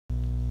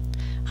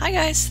Hi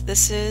guys,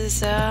 this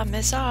is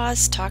Miss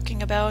Oz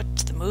talking about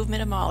the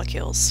movement of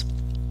molecules.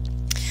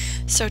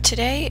 So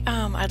today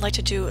I'd like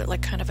to do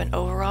like kind of an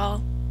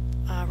overall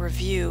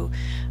review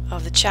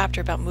of the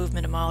chapter about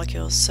movement of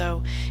molecules.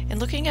 So in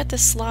looking at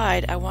this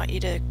slide, I want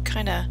you to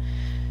kind of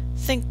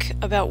think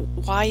about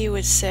why you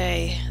would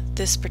say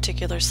this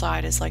particular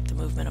slide is like the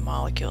movement of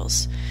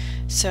molecules.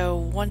 So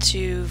once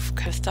you've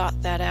kind of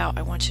thought that out,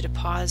 I want you to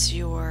pause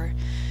your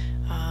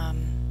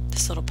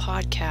this little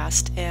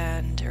podcast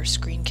or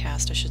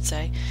screencast I should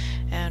say,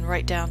 and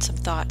write down some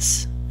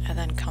thoughts and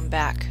then come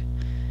back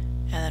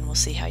and then we'll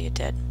see how you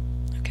did.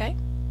 Okay?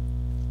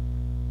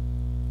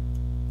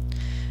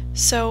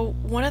 So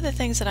one of the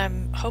things that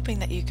I'm hoping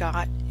that you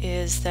got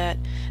is that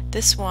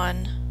this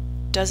one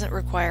doesn't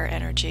require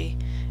energy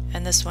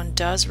and this one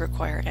does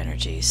require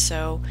energy.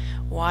 So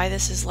why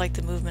this is like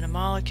the movement of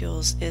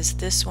molecules is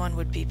this one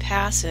would be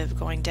passive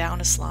going down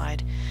a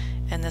slide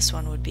and this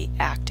one would be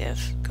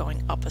active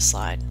going up a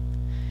slide.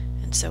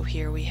 And so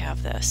here we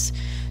have this.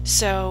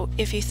 So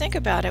if you think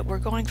about it, we're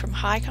going from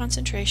high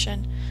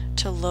concentration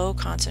to low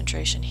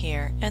concentration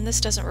here, and this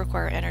doesn't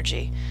require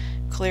energy.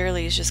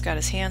 Clearly he's just got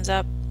his hands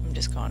up. I'm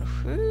just going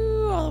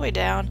whoo, all the way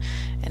down,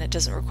 and it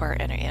doesn't require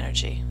any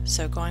energy.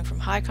 So going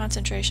from high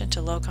concentration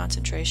to low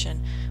concentration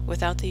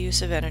without the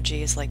use of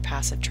energy is like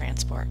passive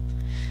transport.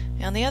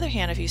 And on the other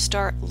hand, if you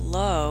start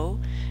low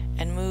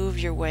and move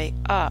your way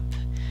up,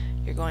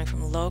 you're going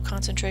from low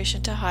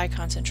concentration to high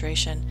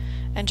concentration,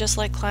 and just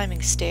like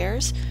climbing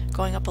stairs,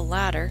 going up a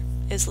ladder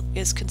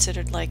is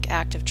considered like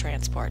active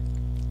transport.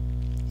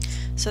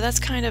 So that's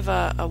kind of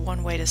a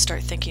one way to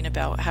start thinking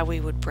about how we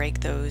would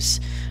break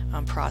those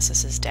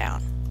processes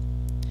down.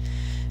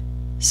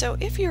 So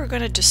if you were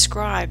going to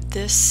describe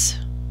this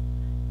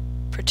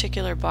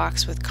particular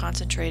box with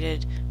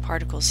concentrated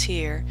particles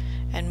here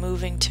and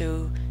moving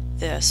to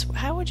this,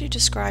 how would you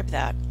describe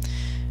that?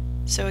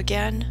 So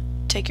again,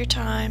 take your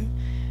time,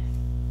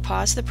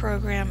 pause the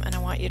program, and I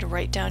want you to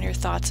write down your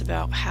thoughts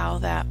about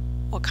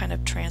what kind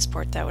of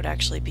transport that would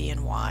actually be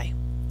and why.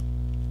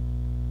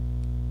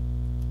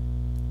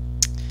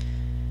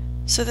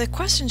 So the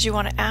questions you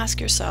want to ask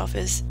yourself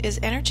is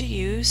energy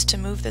used to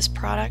move this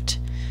product?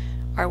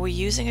 Are we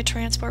using a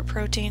transport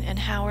protein, and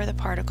how are the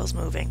particles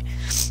moving?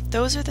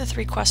 Those are the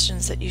three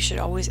questions that you should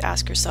always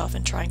ask yourself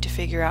in trying to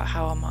figure out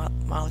how a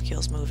molecule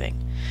is moving.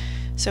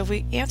 So if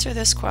we answer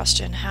this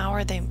question,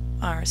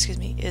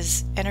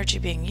 is energy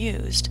being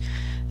used?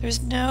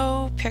 There's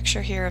no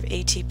picture here of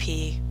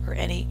ATP or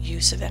any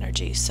use of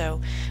energy, so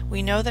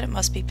we know that it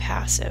must be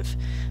passive,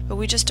 but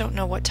we just don't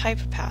know what type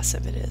of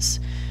passive it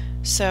is.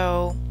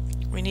 So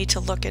we need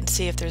to look and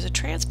see if there's a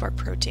transport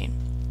protein.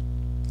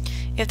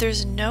 If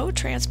there's no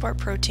transport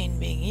protein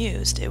being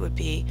used, it would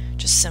be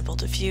just simple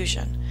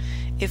diffusion.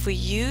 If we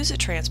use a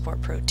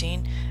transport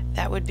protein,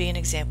 that would be an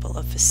example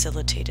of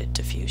facilitated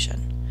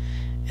diffusion.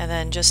 And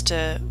then just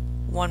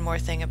one more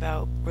thing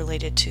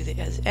related to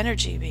the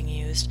energy being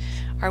used.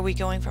 Are we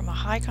going from a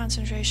high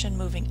concentration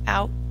moving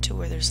out to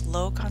where there's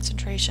low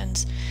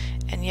concentrations?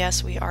 And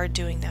yes, we are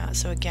doing that.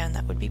 So again,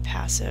 that would be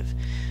passive.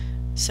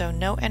 So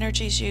no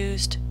energy is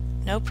used,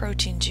 no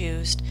proteins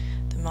used.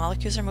 The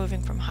molecules are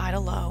moving from high to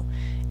low,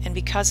 and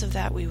because of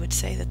that, we would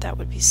say that that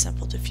would be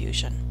simple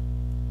diffusion.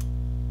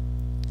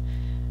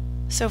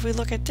 So if we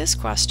look at this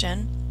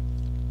question,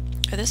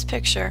 or this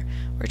picture,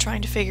 we're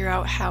trying to figure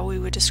out how we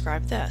would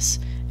describe this.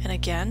 And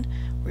again,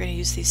 we're going to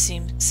use these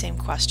same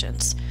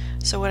questions.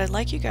 So what I'd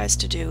like you guys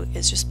to do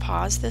is just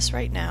pause this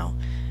right now,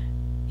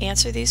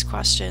 answer these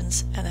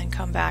questions, and then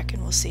come back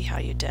and we'll see how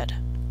you did.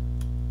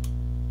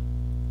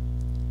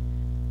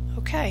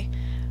 Okay,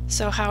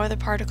 so how are the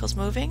particles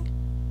moving?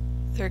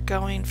 They're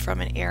going from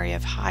an area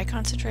of high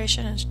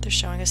concentration, and they're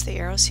showing us the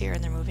arrows here,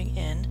 and they're moving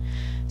in.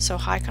 So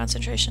high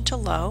concentration to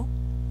low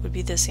would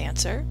be this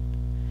answer.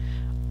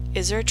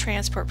 Is there a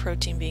transport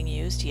protein being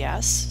used?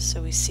 Yes,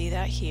 so we see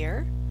that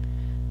here.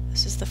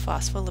 This is the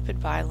phospholipid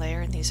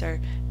bilayer, and these are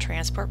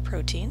transport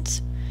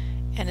proteins.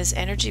 And is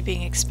energy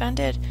being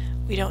expended?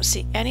 We don't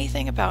see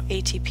anything about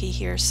ATP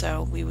here,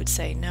 so we would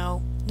say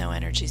no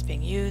energy is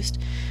being used.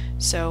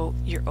 So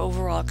your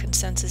overall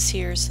consensus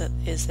here is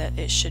that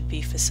it should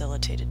be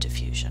facilitated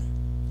diffusion.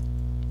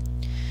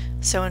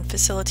 So in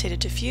facilitated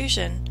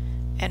diffusion,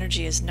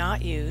 energy is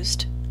not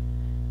used,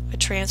 a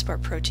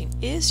transport protein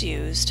is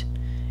used,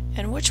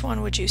 and which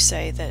one would you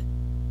say that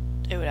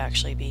it would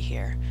actually be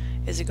here?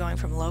 Is it going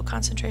from low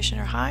concentration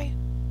or high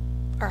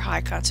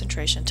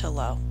concentration to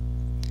low?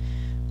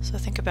 So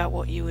think about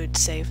what you would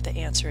say if the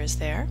answer is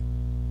there.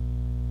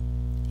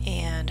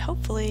 And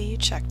hopefully you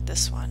checked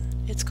this one.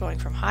 It's going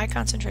from high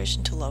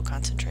concentration to low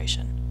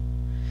concentration.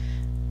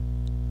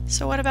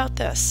 So what about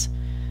this?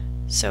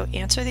 So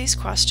answer these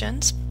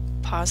questions,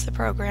 pause the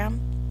program,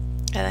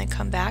 and then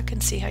come back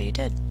and see how you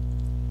did.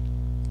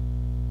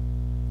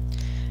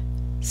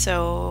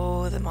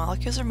 So the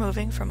molecules are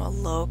moving from a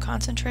low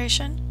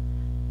concentration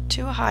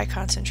to a high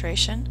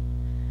concentration.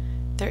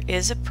 There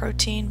is a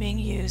protein being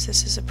used.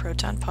 This is a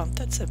proton pump.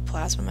 That's a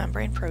plasma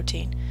membrane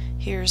protein.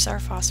 Here's our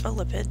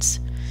phospholipids.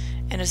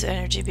 And is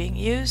energy being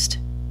used?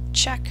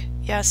 Check.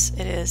 Yes,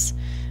 it is.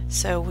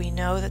 So we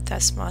know that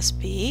this must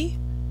be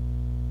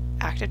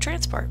active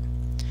transport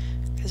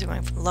because we're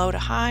going from low to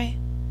high,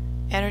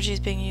 energy is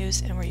being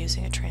used, and we're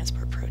using a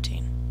transport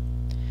protein.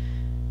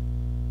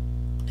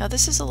 Now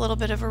this is a little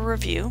bit of a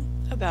review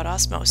about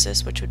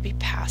osmosis, which would be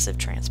passive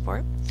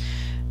transport.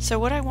 So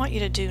what I want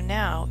you to do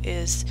now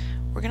is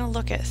we're going to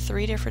look at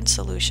 3 different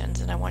solutions,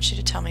 and I want you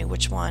to tell me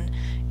which one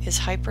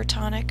is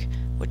hypertonic,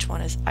 which one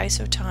is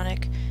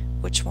isotonic,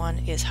 which one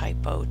is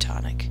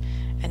hypotonic.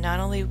 And not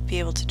only be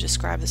able to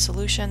describe the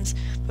solutions,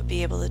 but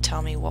be able to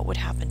tell me what would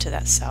happen to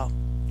that cell.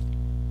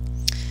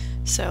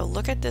 So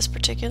look at this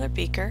particular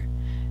beaker.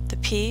 The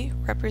P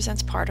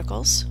represents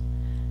particles.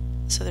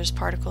 So there's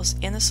particles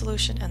in the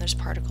solution and there's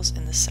particles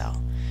in the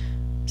cell.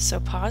 So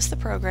pause the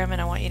program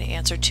and I want you to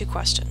answer 2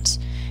 questions.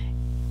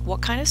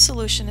 What kind of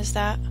solution is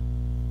that?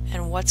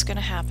 And what's going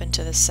to happen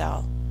to the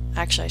cell?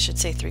 Actually, I should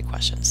say 3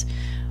 questions.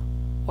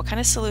 What kind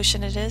of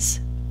solution it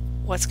is?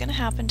 What's going to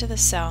happen to the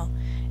cell?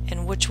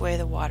 And which way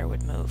the water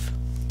would move.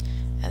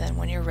 And then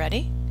when you're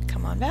ready,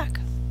 come on back.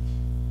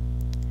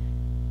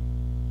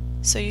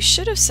 So you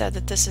should have said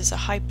that this is a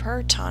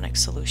hypertonic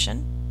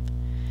solution,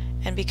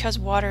 and because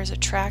water is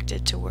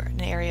attracted to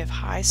an area of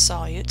high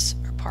solutes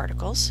or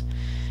particles,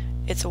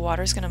 the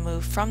water is going to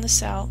move from the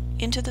cell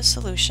into the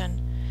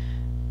solution,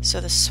 so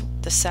the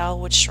cell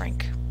would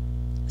shrink.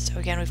 So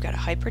again, we've got a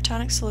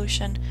hypertonic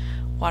solution,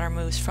 water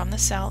moves from the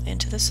cell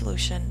into the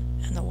solution,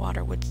 and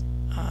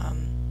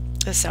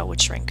the cell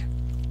would shrink.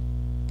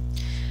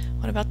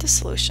 What about this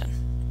solution?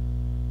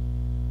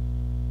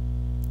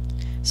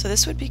 So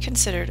this would be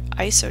considered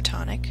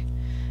isotonic.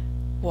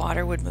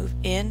 Water would move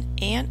in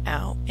and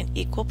out in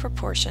equal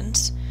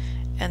proportions,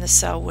 and the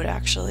cell would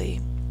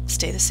actually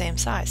stay the same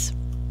size.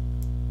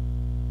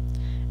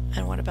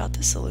 And what about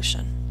this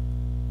solution?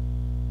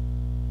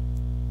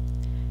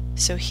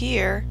 So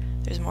here,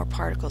 there's more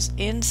particles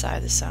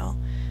inside the cell,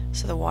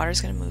 so the water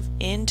is going to move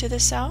into the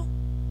cell.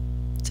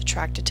 It's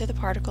attracted to the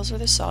particles or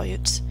the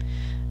solutes.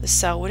 The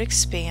cell would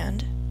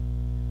expand,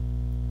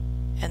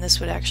 and this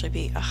would actually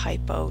be a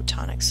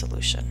hypotonic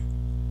solution.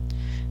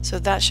 So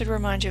that should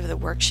remind you of the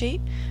worksheet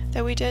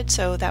that we did.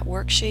 So that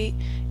worksheet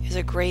is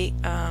a great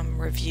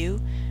review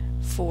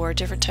for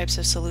different types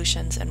of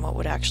solutions and what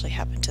would actually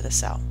happen to the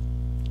cell.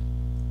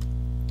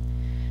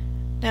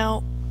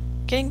 Now,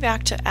 getting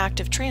back to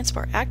active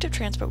transport. Active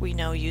transport we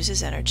know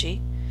uses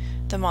energy.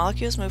 The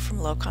molecules move from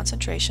low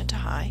concentration to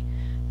high.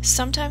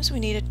 Sometimes we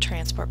need a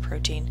transport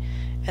protein,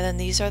 and then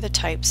these are the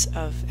types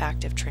of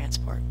active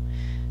transport.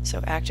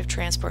 So active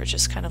transport is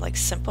just kind of like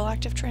simple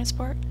active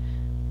transport,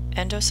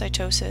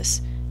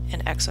 endocytosis,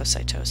 and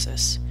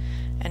exocytosis.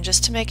 And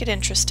just to make it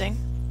interesting,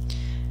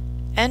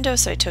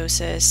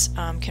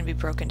 endocytosis can be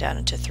broken down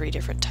into 3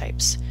 different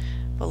types.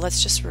 But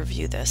let's just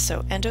review this.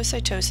 So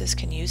endocytosis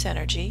can use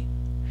energy.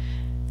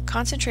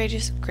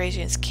 Concentration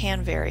gradients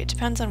can vary. It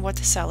depends on what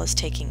the cell is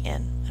taking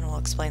in, and we'll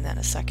explain that in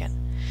a second.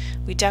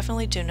 We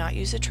definitely do not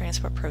use a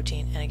transport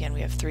protein, and again we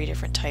have 3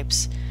 different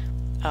types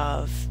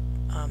of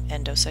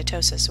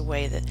endocytosis, a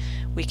way that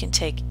we can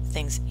take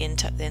things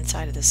into the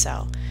inside of the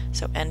cell.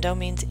 So endo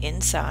means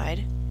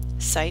inside,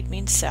 cyte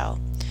means cell.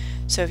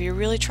 So if you're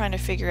really trying to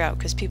figure out,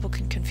 because people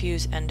can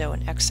confuse endo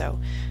and exo,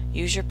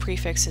 use your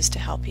prefixes to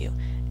help you.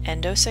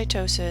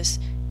 Endocytosis,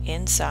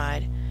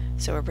 inside,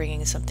 so we're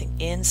bringing something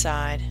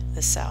inside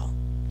the cell.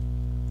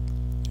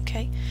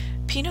 Okay,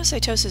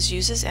 pinocytosis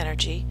uses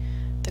energy.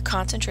 The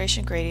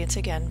concentration gradients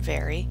again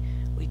vary.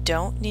 We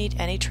don't need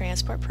any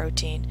transport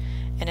protein,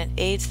 and it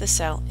aids the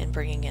cell in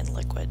bringing in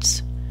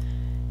liquids.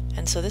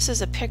 And so this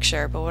is a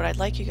picture, but what I'd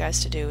like you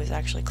guys to do is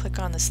actually click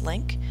on this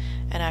link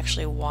and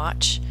actually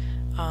watch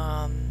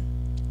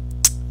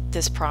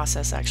this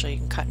process. Actually, you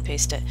can cut and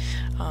paste it,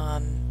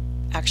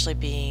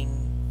 actually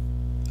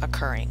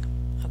occurring.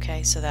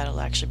 Okay, so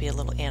that'll actually be a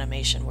little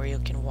animation where you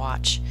can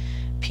watch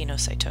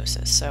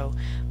pinocytosis. So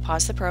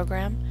pause the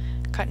program,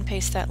 cut and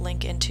paste that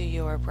link into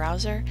your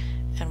browser,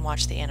 and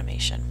watch the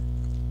animation.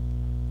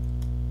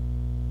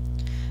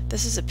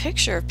 This is a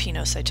picture of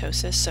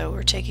pinocytosis, so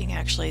we're taking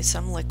actually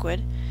some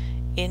liquid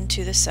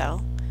into the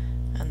cell,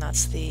 and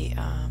that's the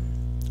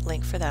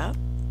link for that.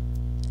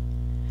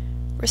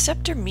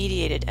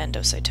 Receptor-mediated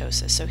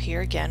endocytosis. So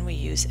here again we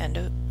use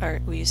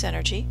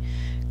energy.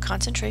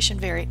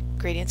 Concentration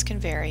gradients can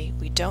vary.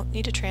 We don't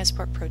need a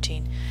transport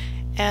protein.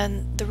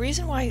 And the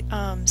reason why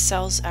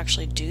cells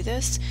actually do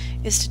this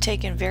is to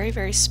take in very,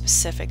 very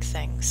specific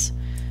things.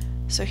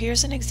 So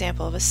here's an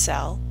example of a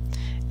cell,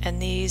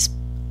 and these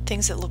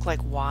things that look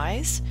like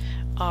Ys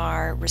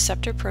are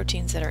receptor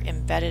proteins that are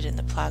embedded in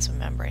the plasma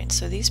membrane.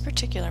 So these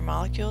particular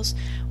molecules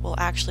will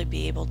actually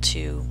be able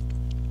to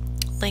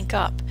link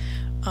up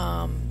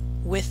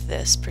with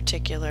this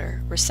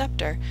particular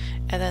receptor,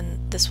 and then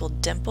this will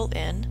dimple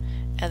in,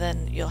 and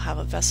then you'll have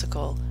a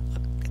vesicle,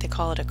 they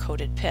call it a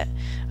coated pit,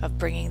 of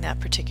bringing that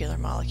particular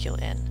molecule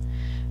in.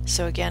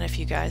 So again, if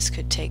you guys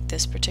could take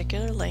this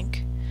particular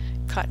link,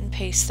 cut and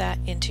paste that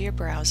into your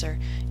browser,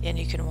 and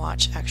you can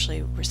watch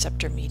actually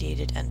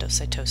receptor-mediated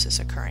endocytosis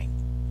occurring.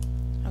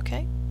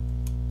 Okay?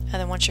 And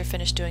then once you're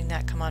finished doing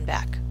that, come on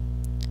back.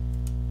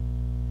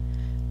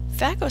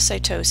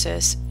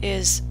 Phagocytosis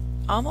is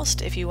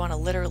almost, if you want to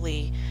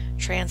literally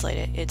translate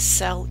it, it's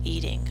cell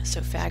eating.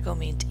 So phago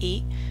means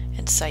eat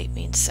and cyte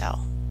means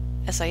cell.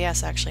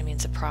 SIS actually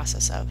means the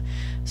process of.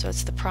 So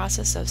it's the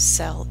process of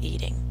cell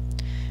eating.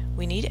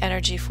 We need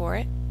energy for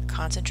it.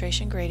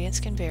 Concentration gradients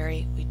can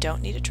vary. We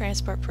don't need a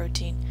transport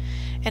protein.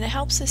 And it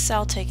helps the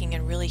cell taking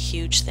in really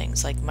huge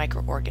things like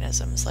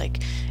microorganisms.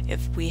 Like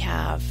if we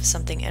have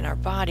something in our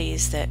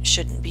bodies that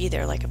shouldn't be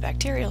there, like a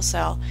bacterial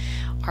cell,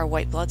 our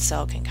white blood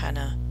cell can kind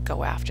of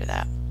go after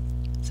that.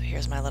 So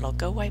here's my little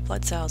go white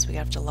blood cells. We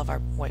have to love our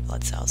white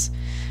blood cells.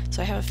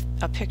 So I have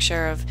a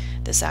picture of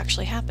this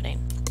actually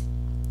happening.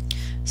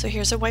 So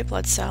here's a white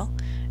blood cell,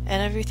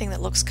 and everything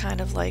that looks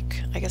kind of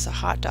like, I guess, a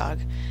hot dog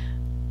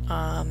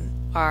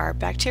are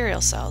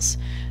bacterial cells.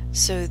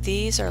 So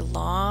these are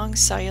long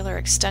cellular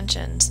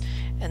extensions,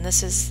 and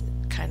this is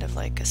kind of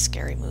like a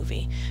scary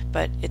movie,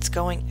 but it's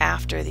going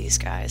after these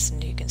guys,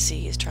 and you can see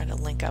he's trying to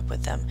link up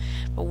with them.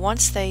 But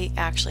once they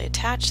actually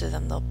attach to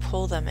them, they'll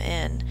pull them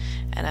in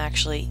and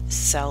actually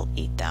cell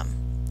eat them.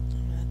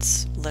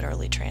 That's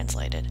literally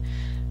translated.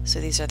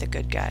 So these are the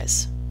good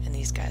guys, and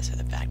these guys are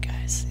the bad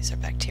guys. These are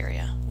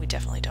bacteria. We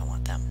definitely don't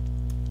want them.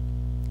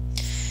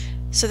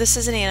 So this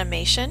is an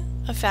animation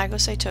of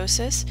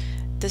phagocytosis.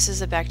 This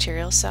is a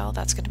bacterial cell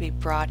that's going to be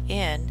brought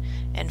in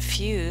and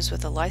fuse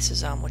with a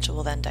lysosome, which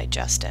will then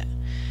digest it.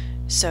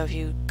 So if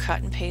you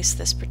cut and paste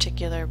this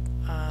particular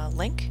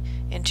link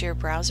into your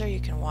browser, you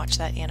can watch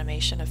that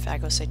animation of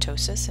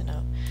phagocytosis, and it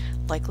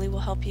likely will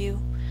help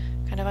you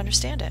kind of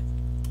understand it.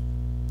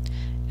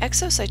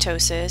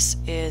 Exocytosis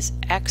is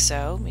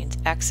exo, means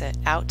exit,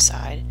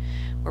 outside.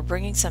 We're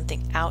bringing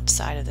something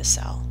outside of the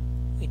cell.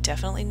 We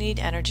definitely need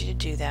energy to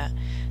do that.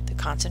 The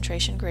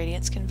concentration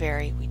gradients can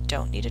vary. We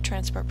don't need a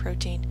transport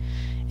protein,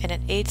 and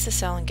it aids the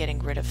cell in getting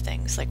rid of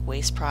things like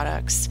waste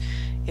products.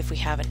 If we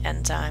have an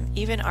enzyme,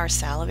 even our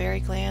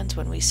salivary glands,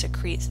 when we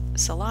secrete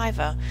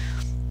saliva,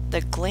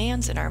 the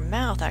glands in our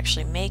mouth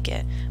actually make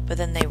it, but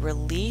then they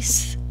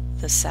release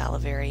the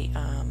salivary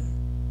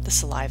the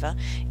saliva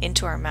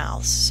into our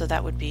mouths. So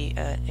that would be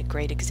a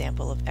great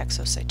example of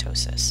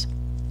exocytosis.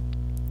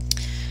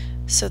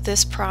 So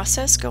this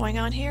process going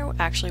on here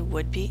actually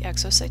would be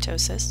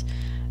exocytosis.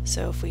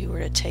 So if we were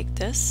to take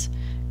this,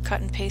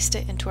 cut and paste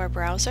it into our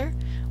browser,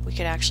 we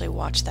could actually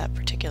watch that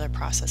particular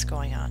process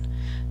going on.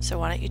 So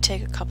why don't you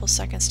take a couple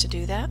seconds to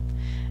do that,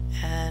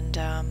 and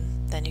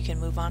then you can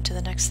move on to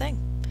the next thing.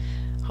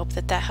 Hope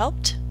that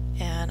helped,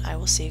 and I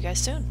will see you guys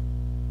soon.